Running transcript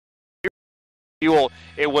fuel.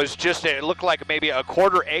 It was just, it looked like maybe a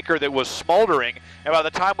quarter acre that was smoldering. And by the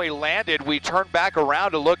time we landed, we turned back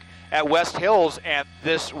around to look at West Hills, and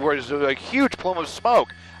this was a huge plume of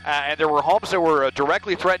smoke. And there were homes that were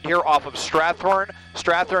directly threatened here off of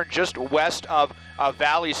Strathorn just west of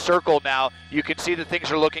Valley Circle. Now, you can see that things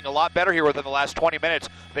are looking a lot better here within the last 20 minutes.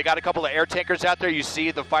 They got a couple of air tankers out there. You see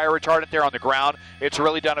the fire retardant there on the ground. It's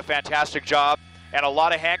really done a fantastic job. And a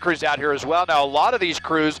lot of hand crews out here as well. Now, a lot of these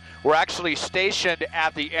crews were actually stationed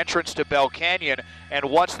at the entrance to Bell Canyon, and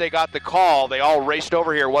once they got the call, they all raced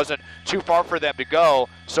over here. It wasn't too far for them to go,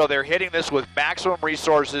 so they're hitting this with maximum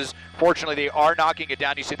resources. Fortunately, they are knocking it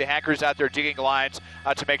down. You see the hand crews out there digging lines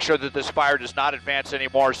to make sure that this fire does not advance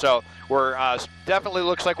anymore. So we're definitely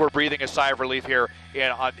looks like we're breathing a sigh of relief here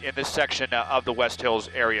in this section of the West Hills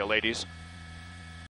area, ladies.